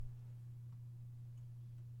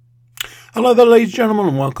Hello there, ladies and gentlemen,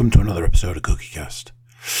 and welcome to another episode of CookieCast.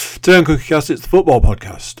 Today on CookieCast, it's the football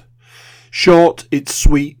podcast. Short, it's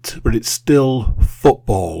sweet, but it's still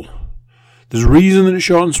football. There's a reason that it's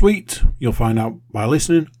short and sweet. You'll find out by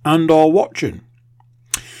listening and or watching.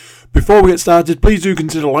 Before we get started, please do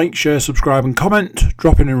consider like, share, subscribe and comment.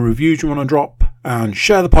 Drop in any reviews you want to drop and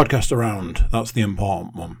share the podcast around. That's the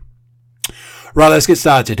important one. Right, let's get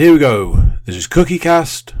started. Here we go. This is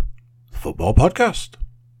CookieCast, the football podcast.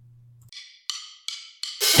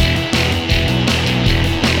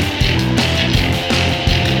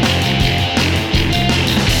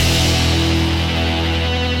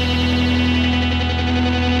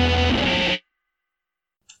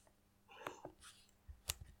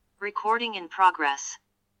 Recording in progress.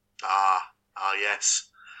 Yes.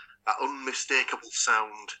 That unmistakable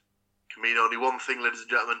sound can mean only one thing, ladies and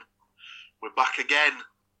gentlemen. We're back again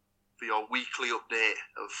for your weekly update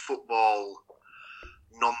of football,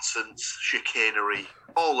 nonsense, chicanery,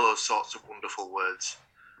 all those sorts of wonderful words.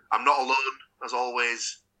 I'm not alone, as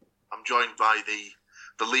always. I'm joined by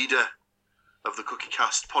the leader of the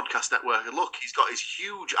CookieCast podcast network. And look, he's got his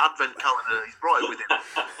huge advent calendar. He's brought it with him.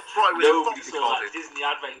 Nobody saw that Disney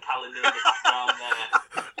advent calendar in the background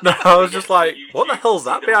there. No, I was just like, what the hell's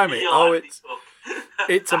that behind me? Oh,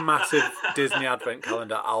 it's a massive Disney advent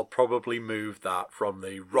calendar. I'll probably move that from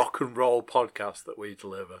the rock and roll podcast that we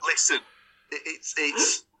deliver. Listen, it's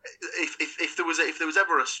if there was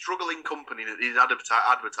ever a struggling company that needed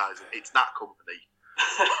advertising, it's that company.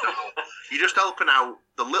 So, you're just helping out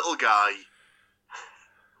the little guy.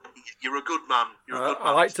 You're a good man.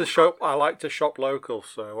 I like to shop local.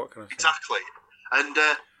 So what can I say? Exactly. And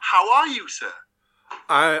how are you, sir?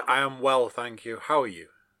 I am well, thank you. How are you?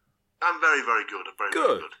 I'm very, very good. Very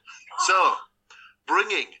good. So,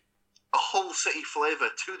 bringing a Hull City flavour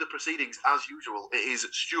to the proceedings as usual, it is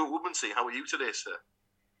Stuart Woodmansey. How are you today, sir?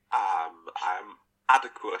 I'm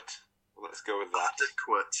adequate. Let's go with that.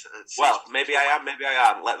 Adequate. Well, maybe I am, maybe I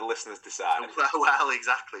aren't. Let the listeners decide. Well,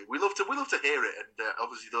 exactly. We love to hear it, and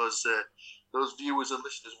obviously those viewers and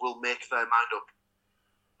listeners will make their mind up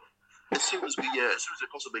as soon as we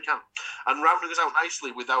possibly can. And rounding us out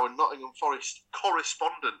nicely with our Nottingham Forest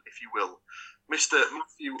correspondent, if you will, Mr.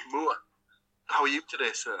 Matthew Moore. How are you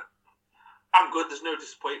today, sir? I'm good. There's no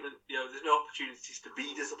disappointment. There's no opportunities to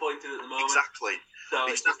be disappointed at the moment. Exactly. So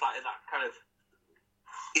it's just like that kind of.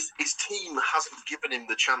 His team hasn't given him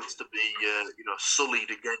the chance to be,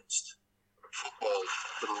 sullied against football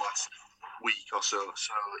for the last week or so.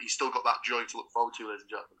 So he's still got that joy to look forward to, ladies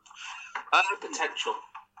and gentlemen.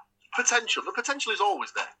 Potential. The potential is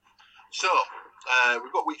always there. So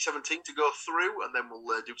we've got week 17 to go through, and then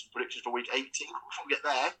we'll do some predictions for week 18. Before we get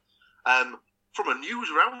there, from a news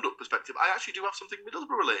roundup perspective, I actually do have something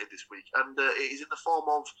Middlesbrough related this week, and it is in the form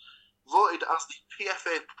of voted as the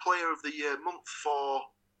PFA Player of the Month for,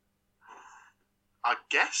 I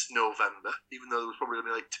guess, November, even though there was probably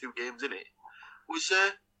only like 2 games in it, was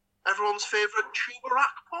everyone's favourite Chuba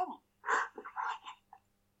Akpom.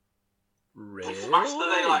 Really? Smashed the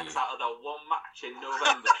daylights out of that one match in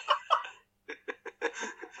November.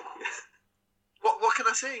 What can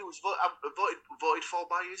I say? He was voted for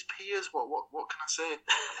by his peers. What can I say?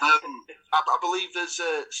 I believe there's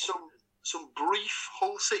some brief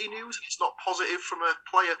Hull City news. It's not positive from a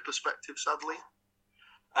player perspective, sadly.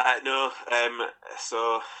 No.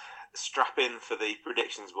 So strap in for the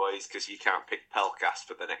predictions, boys, because you can't pick Pelkas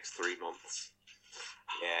for the next 3 months.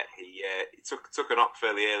 Yeah, he took a knock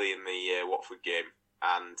fairly early in the Watford game,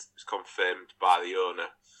 and it was confirmed by the owner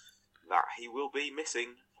that he will be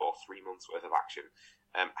missing for 3 months' worth of action.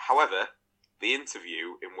 However, the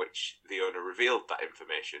interview in which the owner revealed that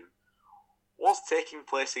information was taking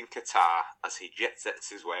place in Qatar as he jet sets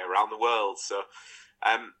his way around the world. So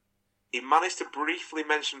he managed to briefly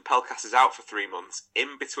mention Pelkas is out for 3 months,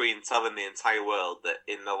 in between telling the entire world that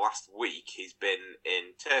in the last week he's been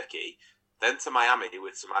in Turkey, then to Miami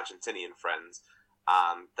with some Argentinian friends,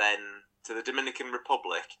 and then to the Dominican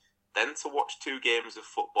Republic, then to watch 2 games of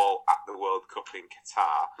football at the World Cup in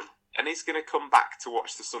Qatar, and he's going to come back to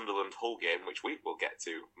watch the Sunderland Hull game, which we will get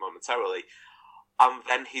to momentarily, and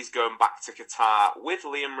then he's going back to Qatar with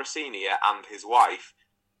Liam Rossignol and his wife.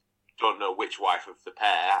 Don't know which wife of the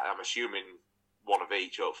pair. I'm assuming one of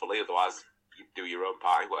each, hopefully, otherwise you do your own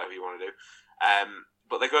party, whatever you want to do.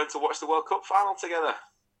 But they're going to watch the World Cup final together.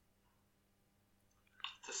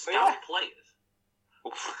 To scout players?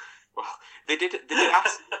 Well, they did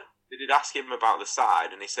ask him about the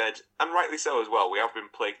side, and he said, and rightly so as well, we have been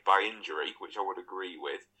plagued by injury, which I would agree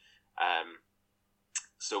with.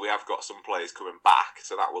 So we have got some players coming back,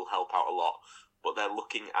 so that will help out a lot. But they're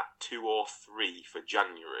looking at 2 or 3 for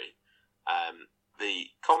January.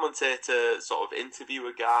 the commentator, sort of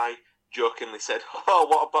interviewer guy, jokingly said, "Oh,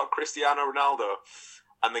 what about Cristiano Ronaldo?"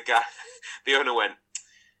 And the owner went,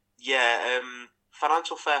 "Yeah,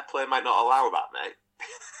 financial fair play might not allow that, mate."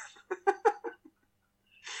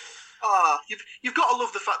 You've got to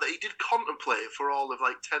love the fact that he did contemplate it for all of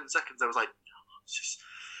like 10 seconds. I was like, it's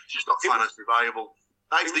just not financially viable.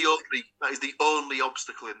 That is the only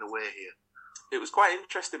obstacle in the way here. It was quite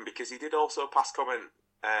interesting because he did also pass comment.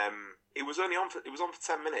 It was on for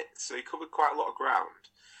 10 minutes, so he covered quite a lot of ground.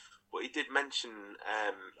 But he did mention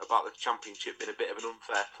about the championship being a bit of an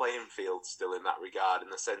unfair playing field still in that regard, in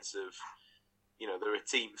the sense of, you know, there are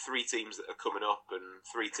 3 teams that are coming up and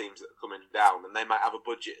 3 teams that are coming down, and they might have a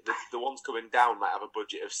budget. The ones coming down might have a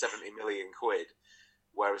budget of 70 million quid,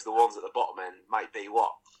 whereas the ones at the bottom end might be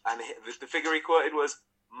what? And the figure he quoted was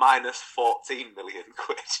minus 14 million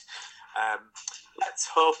quid. Let's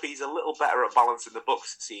hope he's a little better at balancing the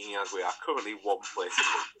books, seeing as we are currently one place in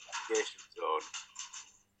the relegation zone.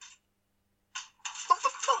 Not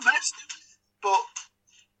the best, but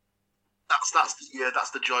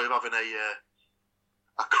that's the joy of having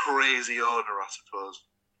a crazy owner, I suppose.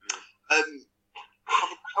 Haven't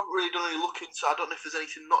really done any looking, so I don't know if there's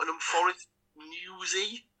anything Nottingham Forest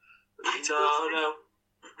newsy. No,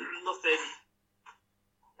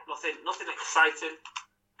 nothing exciting.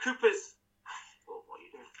 Cooper's. Oh, what are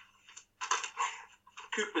you doing?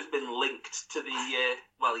 Cooper's been linked to the.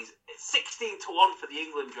 He's 16-1 for the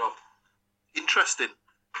England job. Interesting.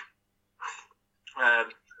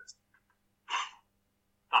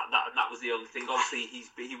 That was the only thing. Obviously,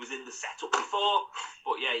 he was in the setup before,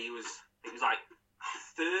 but yeah, he was like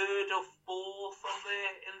 3rd or 4th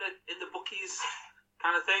in the bookies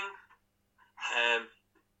kind of thing.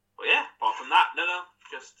 But yeah, apart from that, no,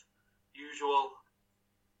 just usual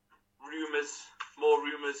rumours, more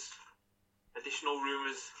rumours, additional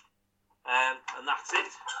rumours, and that's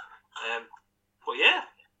it. But yeah,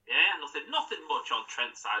 nothing much on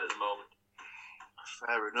Trent's side at the moment.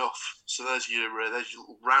 Fair enough. So there's your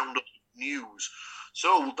little roundup of news.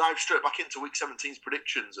 So we'll dive straight back into Week 17's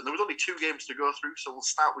predictions. And there was only 2 games to go through, so we'll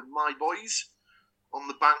start with my boys on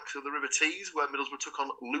the banks of the River Tees, where Middlesbrough took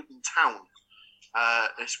on Luton Town.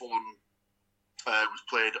 This one was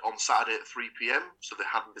played on Saturday at 3 p.m, so they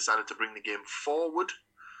hadn't decided to bring the game forward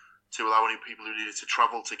to allow any people who needed to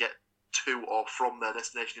travel to get to or from their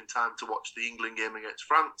destination in time to watch the England game against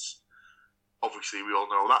France. Obviously, we all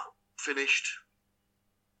know that finished.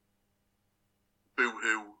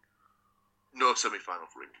 Boo-hoo. No semi-final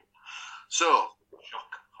for England. So,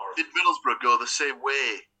 did Middlesbrough go the same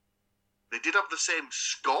way? They did have the same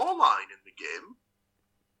scoreline in the game,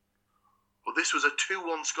 but this was a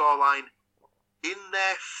 2-1 scoreline in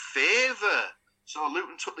their favour. So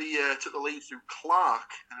Luton took the lead through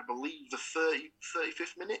Clark, and I believe the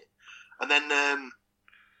 35th minute, and then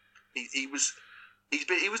he was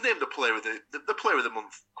named the player of the player of the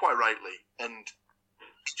month, quite rightly, and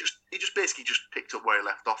he just basically picked up where he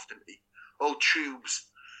left off, didn't he? Old Tubes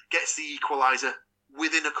gets the equaliser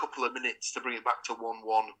within a couple of minutes to bring it back to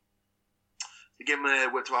 1-1. The game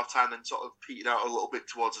went to half time, then sort of petered out a little bit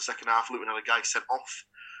towards the second half. Luton had a guy sent off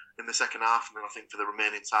in the second half, and then I think for the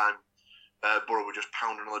remaining time, Borough were just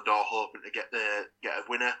pounding on the door hoping to get a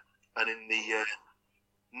winner. And in the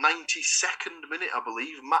 92nd minute, I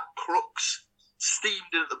believe, Matt Crooks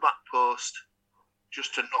steamed in at the back post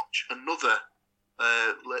just to notch another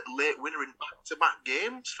late winner in back-to-back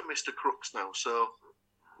games for Mr. Crooks now. So,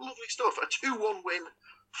 lovely stuff. A 2-1 win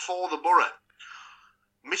for the Borough.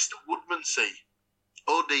 Mr. Woodmansey,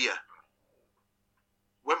 oh dear,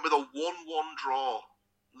 went with a 1-1 draw,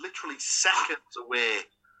 literally seconds away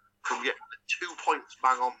from getting the 2 points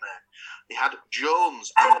bang on there. He had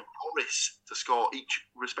Jones and Morris to score each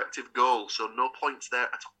respective goal, so no points there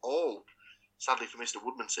at all, sadly for Mr.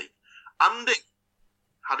 Woodmansey. Andy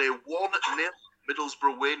had a 1-0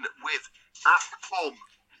 Middlesbrough win with Akpom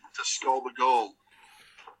to score the goal.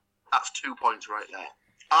 That's 2 points right there.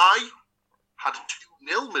 I had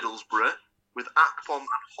 2-0 Middlesbrough with Akpom and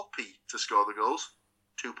Hoppy to score the goals.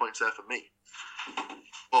 2 points there for me.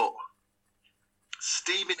 But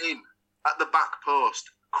steaming in at the back post,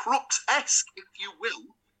 Crooks-esque, if you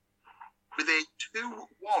will, with a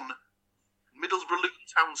 2-1 Middlesbrough Luton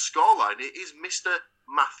Town scoreline, it is Mr.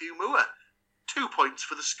 Matthew Moore. 2 points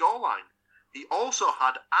for the scoreline. He also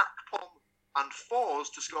had Akpom and Fours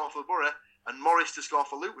to score for Borough and Morris to score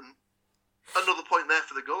for Luton. Another point there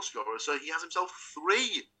for the goal scorer. So he has himself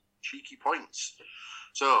 3 cheeky points.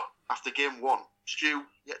 So after game 1, Stu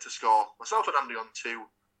yet to score. Myself and Andy on 2.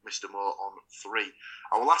 Mr. Moore on 3.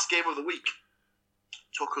 Our last game of the week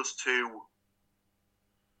took us to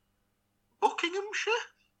Buckinghamshire.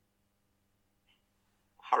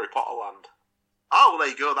 Harry Potter land. Oh, well, there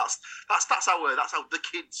you go. That's how the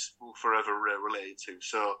kids will forever relate to.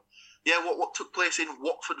 So, yeah, what took place in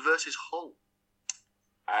Watford versus Hull?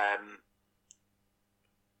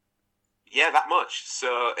 Yeah, that much.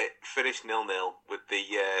 So it finished 0-0 with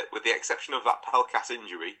the exception of that Pelkas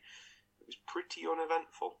injury. It was pretty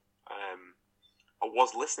uneventful. I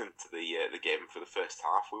was listening to the game for the first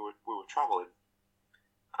half. We were travelling,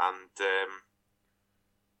 and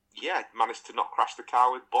yeah, managed to not crash the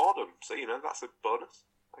car with boredom. So that's a bonus,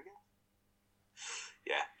 I guess.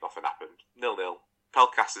 Yeah, nothing happened. 0-0.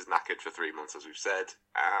 Pelkas is knackered for 3 months, as we've said,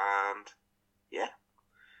 and yeah,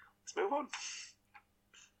 let's move on.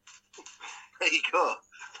 There you go.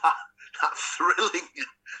 That thrilling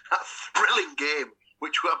game,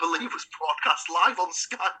 which I believe was broadcast live on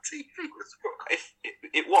Sky TV. If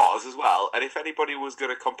it was as well, and if anybody was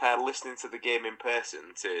going to compare listening to the game in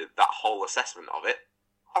person to that whole assessment of it,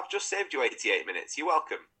 I've just saved you 88 minutes. You're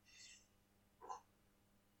welcome.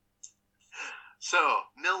 So,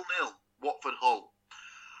 0-0, Watford Hull.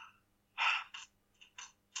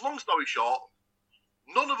 Long story short,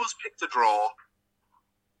 none of us picked a draw.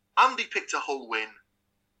 Andy picked a Hull win.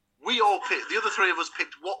 The other three of us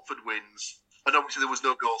picked Watford wins, and obviously there was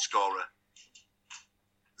no goal scorer.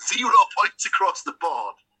 0 points across the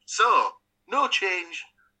board. So, no change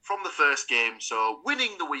from the first game. So,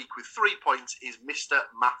 winning the week with 3 points is Mr.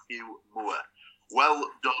 Matthew Moore.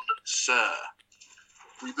 Well done, sir.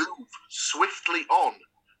 We move swiftly on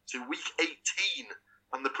to week 18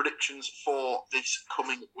 and the predictions for this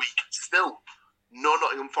coming week. Still, no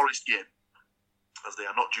Nottingham Forest game, as they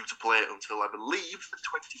are not due to play until, I believe, the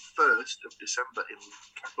 21st of December in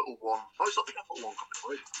Capital One. No, it's not the Capital One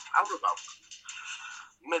Company, it's Carabao.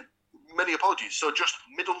 Many apologies. So just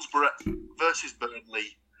Middlesbrough versus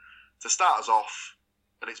Burnley to start us off.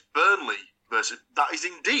 And it's Burnley versus... That is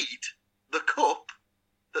indeed the cup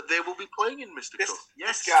that they will be playing in, Mr. Cup.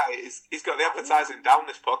 Yes. This guy, he's got the advertising down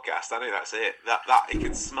this podcast, hasn't he? That's it. That he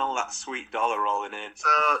can smell that sweet dollar rolling in.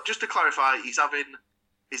 So just to clarify, he's having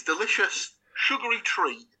his delicious sugary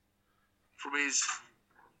treat from his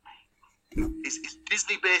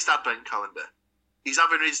Disney-based advent calendar. He's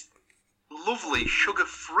having his lovely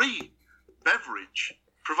sugar-free beverage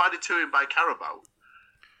provided to him by Carabao,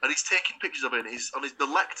 and he's taking pictures of it on his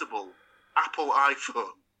delectable Apple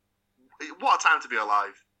iPhone. What a time to be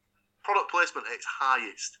alive. Product placement at its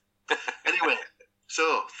highest. Anyway,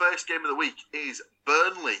 so first game of the week is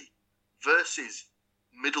Burnley versus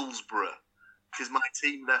Middlesbrough. This is my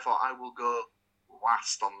team, therefore I will go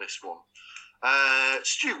last on this one.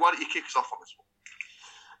 Stu, why don't you kick us off on this one?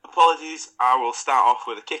 Apologies, I will start off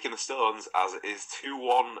with a kick in the stones, as it is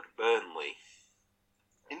 2-1 Burnley.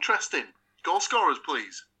 Interesting. Goal scorers,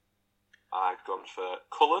 please. I've gone for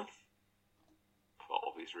Cullen, for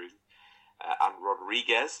obvious reasons, and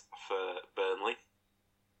Rodriguez for Burnley.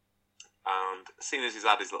 And seeing as he's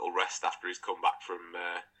had his little rest after he's come back from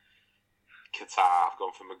Qatar, I've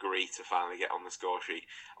gone for McGree to finally get on the score sheet.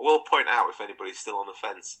 I will point out, if anybody's still on the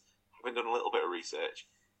fence, having done a little bit of research,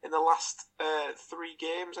 in the last 3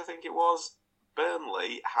 games, I think it was,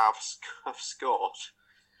 Burnley have scored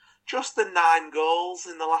just the 9 goals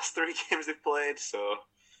in the last 3 games they've played. So,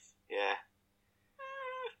 yeah.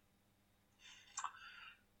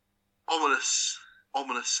 Ominous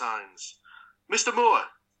signs. Mr. Moore.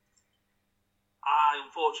 I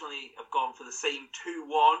unfortunately have gone for the same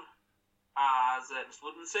 2-1 as Mr.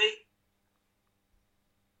 Woodensee.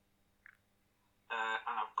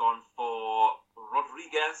 And I've gone for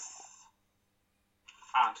Rodriguez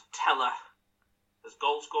and Teller as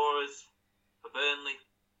goal scorers for Burnley,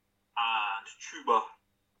 and Chuba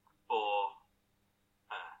for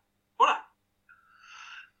Borough.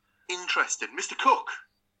 Interesting. Mr. Cook.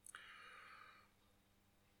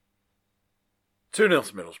 2-0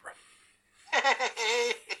 to Middlesbrough.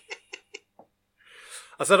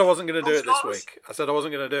 I said I wasn't going to do it this week. I said I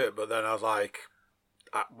wasn't going to do it, but then I was like,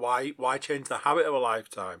 why change the habit of a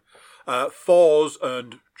lifetime? Fours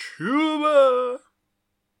and Chuba.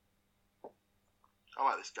 I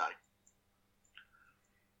like this guy.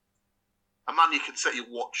 A man you can set your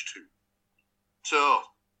watch to. So,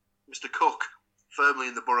 Mr. Cook, firmly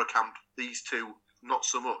in the Borough camp. These two, not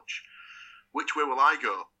so much. Which way will I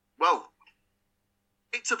go? Well,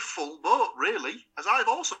 it's a full boat, really, as I've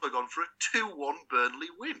also gone for a 2-1 Burnley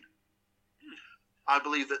win. I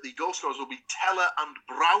believe that the goal scorers will be Teller and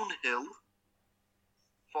Brownhill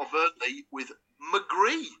for Burnley, with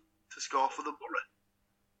McGree to score for the Borough.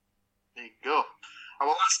 There you go. Our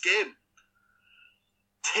last game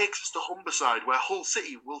takes us to Humberside, where Hull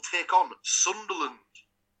City will take on Sunderland,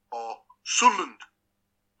 or Sunderland,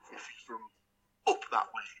 if you're from up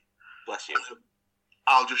that way. Bless you.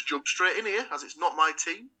 I'll just jump straight in here, as it's not my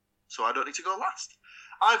team, so I don't need to go last.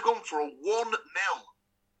 I've gone for a 1-0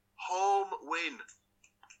 home win.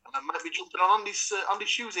 And I might be jumping on Andy's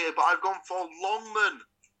shoes here, but I've gone for Longman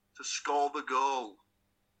to score the goal.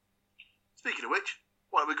 Speaking of which,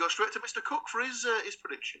 why don't we go straight to Mr. Cook for his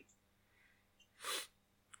prediction?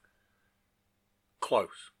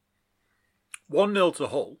 Close. 1-0 to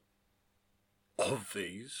Hull. Of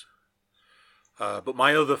these. But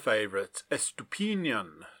my other favourite,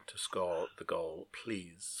 Estupinian, to score the goal,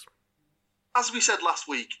 please. As we said last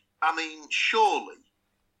week, I mean, surely,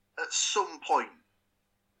 at some point,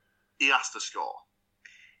 he has to score.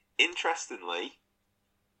 Interestingly,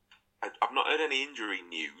 I've not heard any injury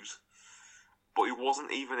news, but he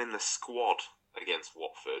wasn't even in the squad against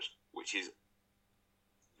Watford, which is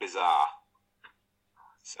bizarre.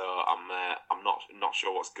 So I'm not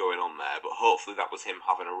sure what's going on there, but hopefully that was him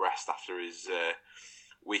having a rest after his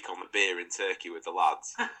week on the beer in Turkey with the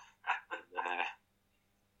lads. And,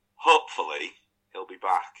 hopefully he'll be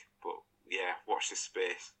back, but yeah, watch this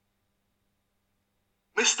space.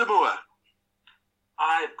 Mr. Moore.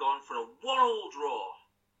 I've gone for a 1-1 draw.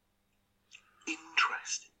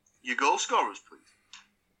 Interesting. Your goal scorers, please.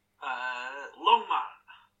 Longman.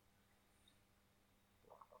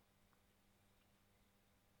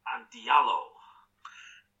 And Diallo.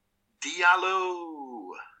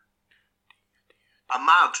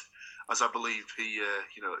 Ahmad, as I believe he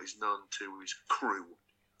is known to his crew.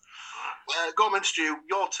 Go on, Stu,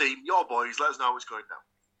 your team, your boys, let us know what's going down.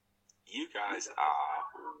 You guys are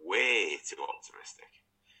way too optimistic.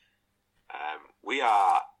 We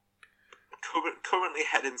are currently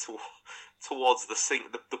heading towards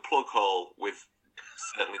the plug hole with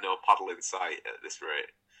certainly no paddle in sight at this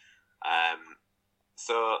rate.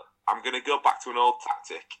 So I'm going to go back to an old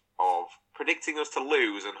tactic of predicting us to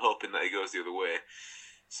lose and hoping that it goes the other way.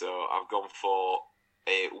 So I've gone for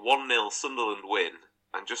a 1-0 Sunderland win,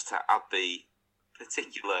 and just to add the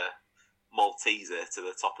particular Malteser to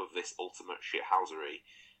the top of this ultimate shithousery,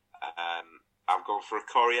 I've gone for a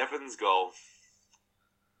Corey Evans goal.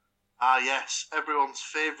 Ah, yes, everyone's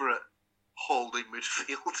favourite holding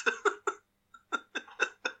midfield.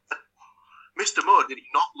 Mr. Moore, did he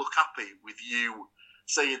not look happy with you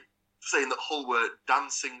saying that Hull were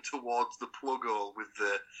dancing towards the plug hole with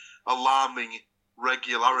the alarming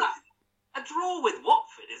regularity? A draw with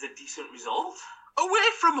Watford is a decent result.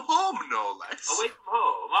 Away from home, no less. Away from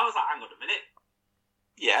home. I was like, hang on a minute.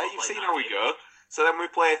 Yeah, you've seen how we go. So then we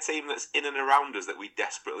play a team that's in and around us that we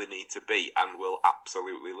desperately need to beat and will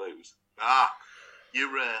absolutely lose. Ah, you're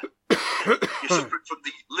suffering from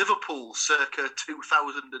the Liverpool circa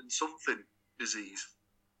 2000 and something disease.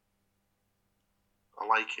 I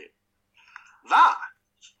like it. That,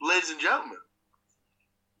 ladies and gentlemen,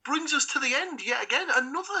 brings us to the end yet again.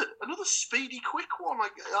 Another speedy, quick one.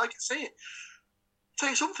 Like I say it. Tell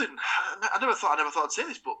you something. I never thought I'd say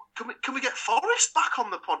this, but can we get Forrest back on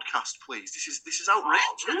the podcast, please? This is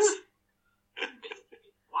outrageous.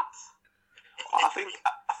 What? I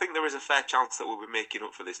think there is a fair chance that we'll be making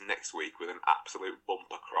up for this next week with an absolute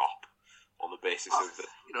bumper crop on the basis of the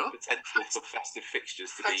potential for festive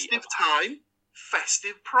fixtures to be festive time,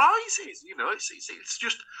 festive prizes.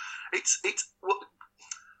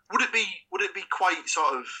 Would it be quite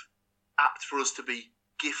sort of apt for us to be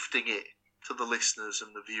gifting it to the listeners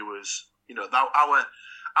and the viewers?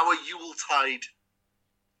 Our Yuletide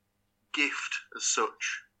gift as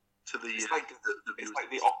such to the it's viewers. like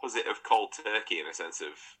the opposite of cold turkey in a sense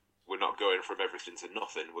of we're not going from everything to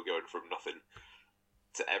nothing, we're going from nothing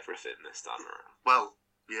to everything this time around. Well,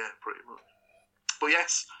 yeah, pretty much. But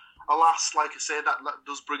yes, alas, like I said, that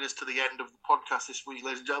does bring us to the end of the podcast this week,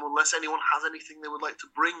 ladies and gentlemen. Unless anyone has anything they would like to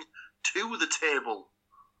bring to the table.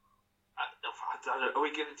 I don't know. Are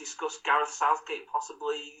we going to discuss Gareth Southgate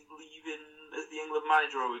possibly leaving as the England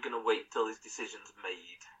manager, or are we going to wait till his decision's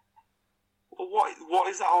made? Well, what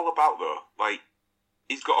is that all about, though? Like,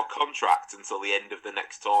 he's got a contract until the end of the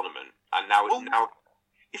next tournament, and now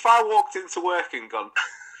if I walked into work and gone,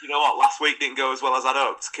 you know what, last week didn't go as well as I'd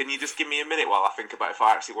hoped, can you just give me a minute while I think about if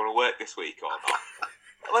I actually want to work this week or not?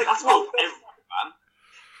 Like, that's not every man.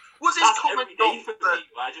 Was his comment every day for me?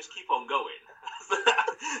 I just keep on going.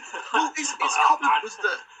 Well, his comment was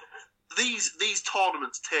that these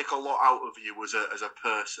tournaments take a lot out of you as a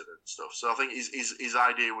person and stuff. So I think his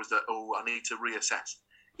idea was that, I need to reassess.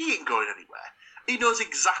 He ain't going anywhere. He knows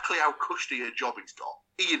exactly how cushy a job he's got.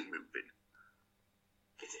 He ain't moving.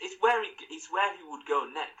 It's where he would go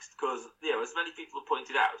next, because as many people have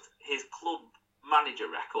pointed out, his club manager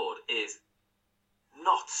record is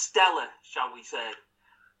not stellar, shall we say.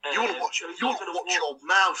 You want to watch your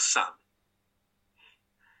mouth, Sam.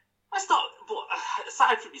 That's not. But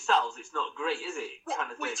aside from yourselves, it's not great, is it? What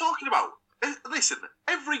Kind of we're thing. talking about? Listen,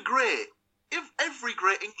 every great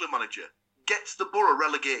England manager gets the Borough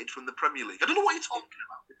relegated from the Premier League. I don't know what you're talking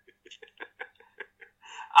about.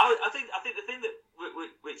 I think the thing that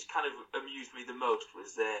which kind of amused me the most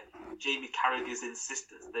was Jamie Carragher's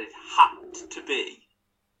insistence that it had to be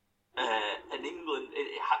an England.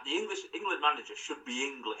 The England manager should be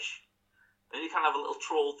English. And you kind of have a little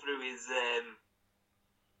troll through his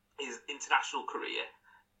international career,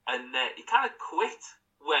 and he kind of quit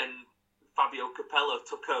when Fabio Capello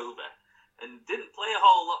took over, and didn't play a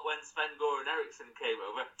whole lot when Sven-Göran Eriksson came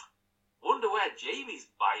over. Wonder where Jamie's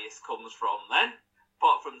bias comes from then.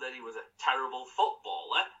 Apart from that, he was a terrible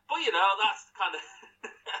footballer. But that's kind of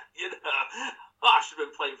I should have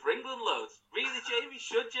been playing for England loads. Really, Jamie,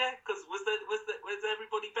 should you? Because was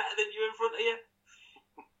everybody better than you in front of you?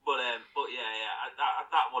 But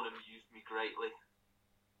that one amused me greatly.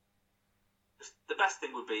 Just, the best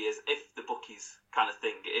thing would be is if the bookies kind of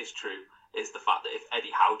thing is true, is the fact that if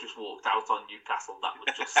Eddie Howe just walked out on Newcastle, that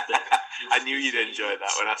would just. I knew you'd enjoy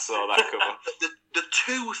that when I saw that come up. The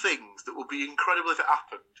two things that would be incredible if it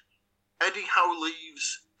happened: Eddie Howe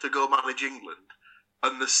leaves to go manage England,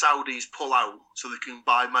 and the Saudis pull out so they can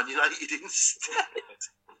buy Man United instead.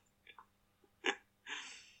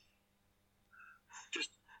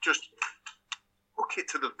 Just hook it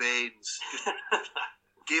to the veins. Just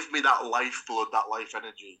give me that lifeblood, that life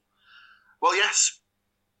energy. Well, yes.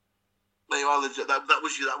 There you are. That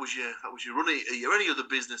was your any other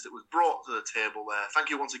business that was brought to the table there. Thank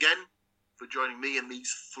you once again for joining me and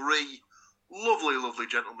these three lovely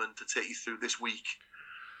gentlemen to take you through this week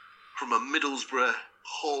from a Middlesbrough,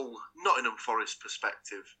 Hull, Nottingham Forest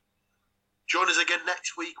perspective. Join us again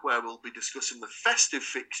next week where we'll be discussing the festive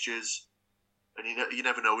fixtures, and you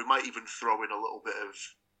never know, we might even throw in a little bit of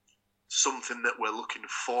something that we're looking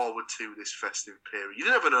forward to this festive period. You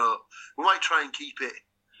never know. We might try and keep it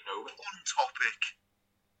on topic,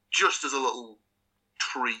 just as a little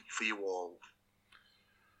treat for you all.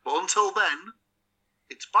 But until then,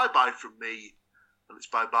 it's bye-bye from me, and it's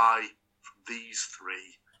bye-bye from these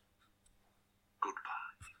three.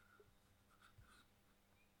 Goodbye.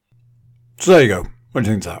 So there you go. What do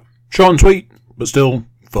you think of that? Short and sweet, but still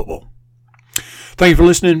football. Thank you for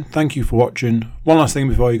listening. Thank you for watching. One last thing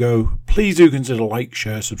before you go. Please do consider like,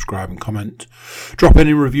 share, subscribe and comment. Drop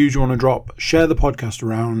any reviews you want to drop. Share the podcast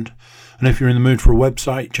around. And if you're in the mood for a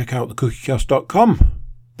website, check out thecookiecast.com.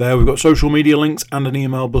 There we've got social media links and an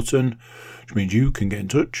email button, which means you can get in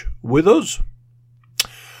touch with us.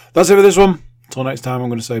 That's it for this one. Until next time, I'm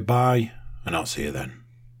going to say bye, and I'll see you then.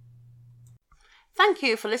 Thank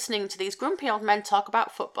you for listening to these grumpy old men talk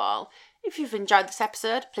about football. If you've enjoyed this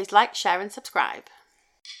episode, please like, share and subscribe.